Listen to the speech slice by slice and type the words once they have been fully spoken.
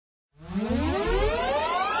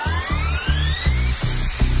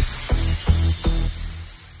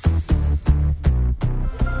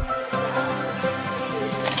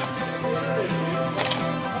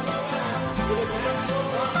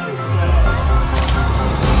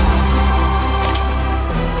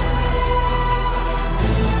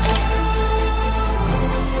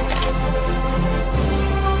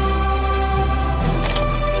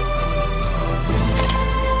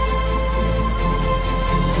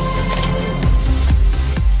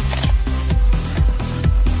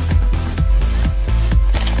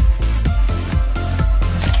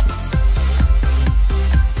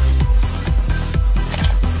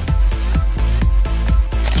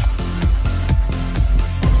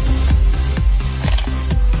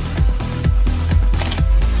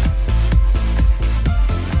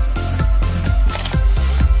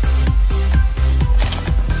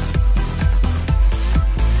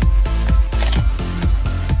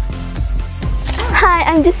Hi,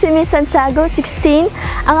 I'm Jessime Santiago, 16.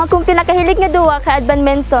 Ang akong pinakahilig nga duwa kay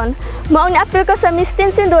badminton. Mao ni apil ko sa Miss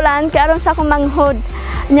Teen Sindulan kay aron sa akong manghod.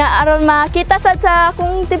 Nya aron makita sa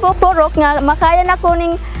akong tipo porok nga makaya na ko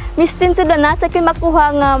ning Miss Teen Sindulan sa koy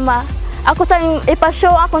makuha nga ako sa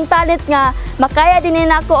ipa-show akong talent nga makaya din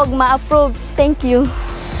nako og ma-approve. Thank you.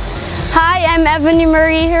 Hi, I'm Ebony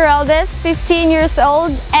Marie Heraldez, 15 years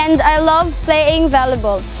old, and I love playing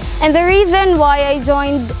volleyball. And the reason why I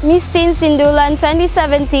joined Miss Teen Sindulan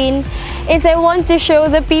 2017 is I want to show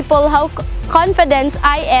the people how confident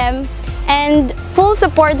I am, and full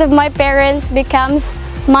support of my parents becomes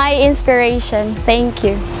my inspiration. Thank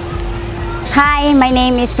you. Hi, my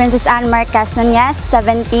name is Princess Anne Marcas Nunez,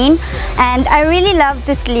 17, and I really love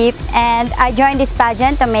to sleep, and I joined this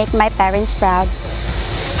pageant to make my parents proud.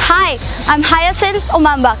 Hi, I'm Hyacinth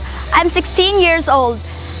Umambak. I'm 16 years old,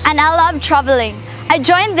 and I love traveling. I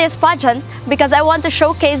joined this pageant because I want to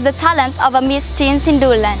showcase the talent of a Miss Teen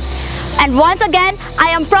Sindulan. And once again,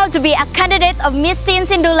 I am proud to be a candidate of Miss Teen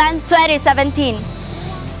Sindulan 2017.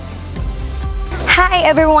 Hi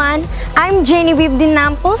everyone, I'm Genevieve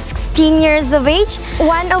Dinampo, 16 years of age.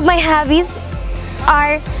 One of my hobbies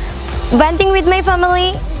are bonding with my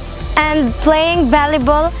family and playing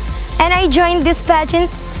volleyball, and I joined this pageant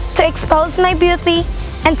to expose my beauty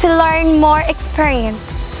and to learn more experience.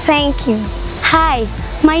 Thank you. Hi,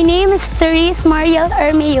 my name is Therese Mariel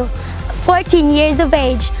Armeo, 14 years of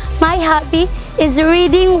age. My hobby is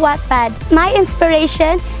reading Wattpad. My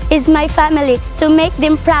inspiration is my family to make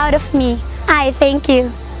them proud of me. I thank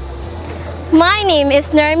you. My name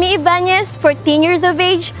is Nermi Ibanez, 14 years of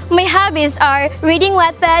age. My hobbies are reading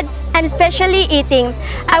Wattpad and especially eating.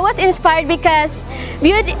 I was inspired because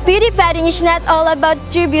beauty pageant is not all about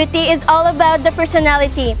your beauty, it's all about the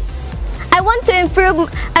personality. I want to improve,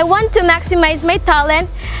 I want to maximize my talent,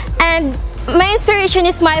 and my inspiration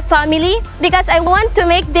is my family because I want to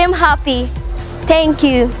make them happy. Thank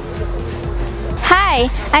you. Hi,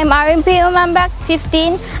 I'm RMP Umambak,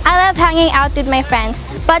 15. I love hanging out with my friends,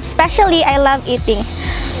 but especially I love eating.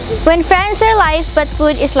 When friends are life, but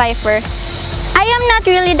food is lifer. I am not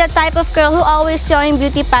really the type of girl who always join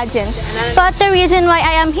beauty pageants, but the reason why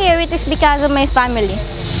I am here it is because of my family.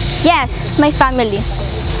 Yes, my family.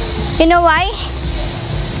 You know why?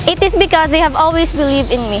 It is because they have always believed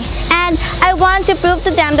in me, and I want to prove to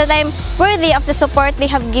them that I'm worthy of the support they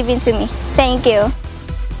have given to me. Thank you.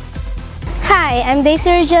 Hi, I'm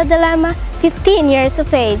Desiree Dalama, 15 years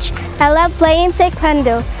of age. I love playing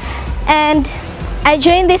Taekwondo, and I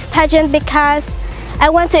joined this pageant because I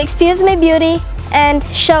want to expose my beauty and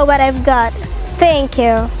show what I've got. Thank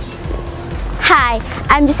you. Hi,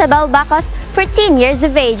 I'm Isabel Bacos, 14 years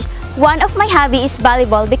of age. One of my hobbies is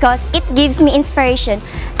volleyball because it gives me inspiration.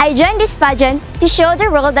 I joined this pageant to show the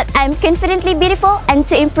world that I'm confidently beautiful and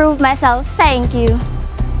to improve myself. Thank you.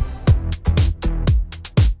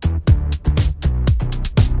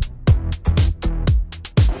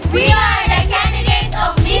 We are